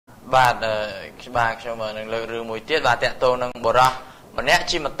បាទខ្ញុំនឹងលើករឿងមួយទៀតបាទតាក់ទងនឹងបរោះម្នាក់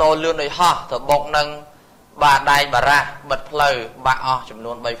ជិះម៉ូតូលឿនដោយហោះទៅបុកនឹងបាទដៃបារ៉ាស់បិទផ្លូវបាក់អស់ចំ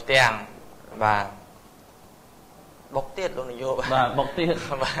នួន3ផ្ទាំងបាទបុកទៀតលោកនាយកបាទបុកទៀត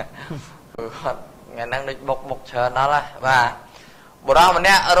បាទគាត់ថ្ងៃហ្នឹងដូចបុកច្រើនដល់ហ៎បាទបរោះម្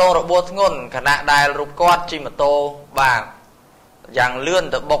នាក់រងរបួសធ្ងន់ខណៈដែលរូបគាត់ជិះម៉ូតូបាទយ៉ាងលឿន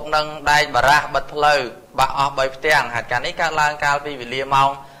ទៅបុកនឹងដែកបារ៉ាស់បិទផ្លូវបាក់អស់3ផ្ទាំងហេតុការណ៍នេះកើតឡើងកាលពីវេលាម៉ោង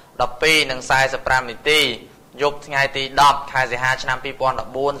 12:45 នាទីយប់ថ្ងៃទី 10 ខែសីហាឆ្នាំ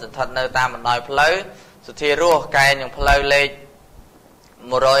 2014 ស្ថិតនៅតាមបណ្ដោយផ្លូវសុធារសកែងនឹងផ្លូវលេខ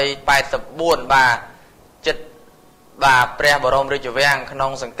 184 បាទចិត្តបាទព្រះបរមរាជវាំងក្នុ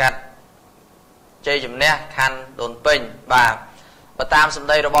ងសង្កាត់ជ័យជំនះខណ្ឌដូនពេញបាទបើតាមសម្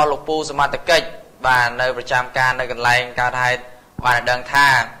ដីរបស់លោកពូសមត្ថកិច្ចបាទនៅប្រចាំការនៅកន្លែងកើតហេតុបានដឹងថា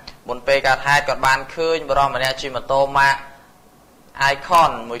មុនពេលកើតហេតុគាត់បានឃើញបរិសម្នាក់ជិះម៉ូតូម៉ាក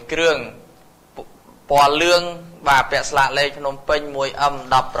Icon មួយគ្រឿងពណ៌លឿងបាទពាក់ស្លាកលេខភ្នំពេញ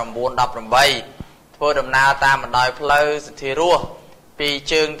 1M1918 ធ្វើដំណើរតាមបណ្ដោយផ្លូវសុធារសពី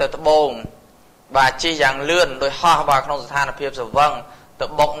ជើងទៅត្បូងបាទជិះយ៉ាងលឿនដោយហោះបាទក្នុងស្ថានភាពសវឹងទៅ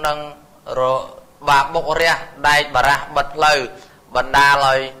បុកនឹងបាទបុករះដែកបារ៉ាស់បិទផ្លូវបណ្ដាល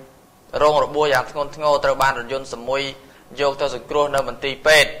ឲ្យរងរបួសយ៉ាងធ្ងន់ធ្ងរត្រូវបានរថយន្តសមុយយកទៅសង្គ្រោះនៅមន្ទីរ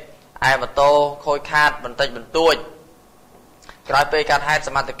ពេទ្យឯម៉ូតូខូចខាតបន្តិចបន្តួចក្រោយពេលកាត់ហេតុស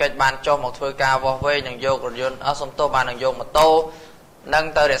មត្ថកិច្ចបានចុះមកធ្វើការវាស់វែងនិងយករថយន្តសំទោសបាននឹងយកម៉ូតូនឹង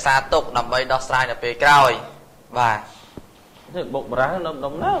ទៅរក្សាទុកដើម្បីដោះស្រាយនៅពេលក្រោយបាទទៅបុកបារ៉ាស់នៅ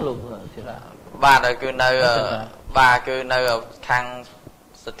ដំណើរលោកធីរាបាទគឺនៅបាទគឺនៅខាង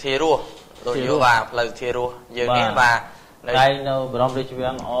សុធារសលោកយោបាទផ្លូវសុធារសយើងនេះបាទនៅបរមរាជ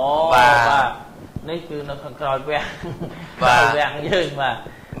វាំងអូបាទនេះគឺនៅខាងក្រោយវាំងបាទវាំងយើងបាទ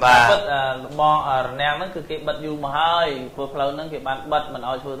បាទពិតបងរនាំងហ្នឹងគឺគេបិទយូរមកហើយព្រោះផ្លូវហ្នឹងគេបានបិទមិន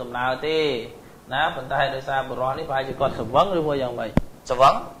ឲ្យធ្វើដំណើរទេណាប៉ុន្តែដោយសារបរិះនេះប្រហែលជាគាត់ស្វឹងឬមួយយ៉ាងម៉េចស្វឹ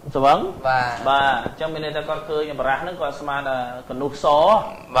ងបាទអញ្ចឹងមានន័យថាគាត់ឃើញបរិះហ្នឹងគាត់ស្មានកនុះស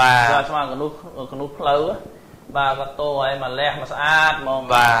បាទគាត់ស្មានកនុះផ្លូវបាទគាត់តោឲ្យមកលះមកស្អាតហ្មង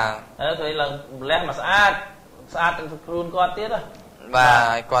បាទហើយឃើញឡើងលះមកស្អាតទាំងខ្លួនគាត់ទៀតបា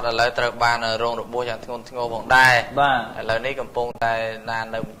ទគាត់ឥឡូវត្រូវបានរងរបួសយ៉ាងធ្ងន់ធ្ងរផងដែរបាទឥឡូវនេះកំពុងតែណាន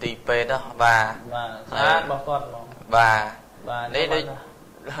នៅមន្ទីរពេទ្យបាទស្អាតរបស់គាត់ហ្មងបាទនេះដូច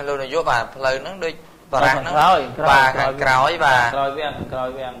លោកនាយកបាទផ្លូវហ្នឹងដូចបារ៉ាស់ហ្នឹងបាទខាងក្រោយបាទក្រោយវាំង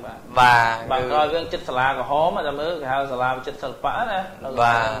បាទបាទក្រោយវាំងចិត្តសាលាក្រហមតែមើលគេហៅសាលាវិចិត្រសិល្បៈណា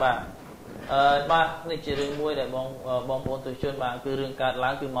បាទបាទនេះជារឿងមួយដែលបងប្អូនទស្សនិកជនបាទគឺរឿងកើតឡើ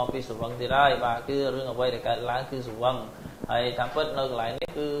ងគឺមកពីសវឹងទៀតហើយបាទគឺរឿងអ្វីដែលកើតឡើងគឺសវឹងហើយតាមពិតនៅកន្លែងនេះ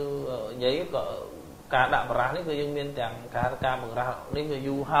គឺនិយាយក៏ការដាក់បារ៉ាស់នេះគឺយើងមានទាំងការបង្រាស់នេះគឺ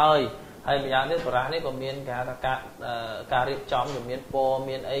យូរហើយម្យ៉ាងទៀតបារ៉ាស់នេះក៏មានការរៀបចំក៏មានពណ៌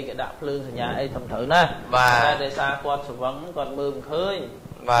មានអីគេដាក់ភ្លើងសញ្ញាអីត្រឹមត្រូវណាតែដោយសារគាត់សវឹងគាត់មើលមិនឃើញ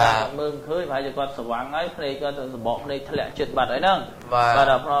បាទមើលមិនឃើញប្រហែលជាគាត់ស្វាំងហើយភ្នែកគាត់សបកភ្នែកធ្លាក់ចិត្តបាត់ហើយហ្នឹងបាទ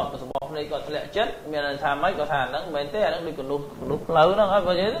ដល់សបកភ្នែកគាត់ធ្លាក់ចិត្តមានន័យថាម៉េចគាត់ថាហ្នឹងមិនមែនទេអាហ្នឹងដូចកនុះផ្លូវហ្នឹងហើយ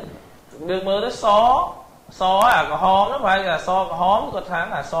បើនិយាយយើងមើលទៅសអាក្រហមហ្នឹងប្រហែលជាសក្រហមគាត់ថា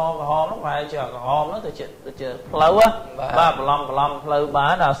អាសក្រហមហ្នឹងប្រហែលជាក្រហមហ្នឹងទៅជាផ្លូវបាទប្រឡំផ្លូវបា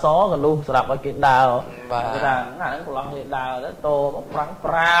នអាសកនុះស្រាប់ឲ្យគេដើរគេថាអាហ្នឹងប្រឡំគេដើរទៅតោមកប្រាំង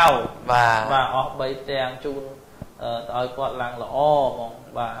ប្រាវបាទអស់3ទាំងជូនឲ្យគាត់ឡើងល្អហ្មង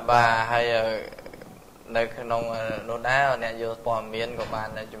បាទហើយនៅក្នុងនោះដែរអ្នកយកព័ត៌មានក៏បាន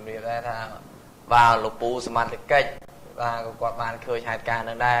ជម្រាបដែរថាបាទលោកពូសមត្ថកិច្ចបាទក៏គាត់បានឃើញហេតុការណ៍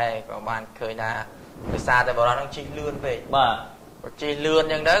នឹងដែរក៏បានឃើញថាដោយសារតែបរិះនឹងជិះលឿនពេកបាទជិះលឿនអ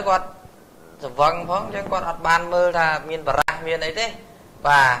ញ្ចឹងទៅគាត់ស្វឹងផងអញ្ចឹងគាត់អត់បានមើលថាមានបរិះមានអីទេ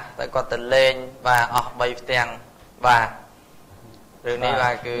បាទតែគាត់ទៅលេងបាទអស់3ផ្ទាំងបាទរឿងនេះ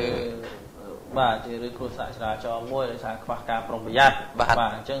បាទគឺបាទជារឿងគ្រោះថ្នាក់ចរាចរណ៍មួយដោយសារខ្វះការប្រុងប្រយ័ត្នបាទ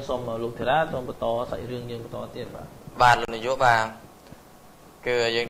អញ្ចឹងសូមលោកធីរាសូមបន្តសាច់រឿងយើងបន្តទៀតបាទលោកនាយកបាទគឺយើង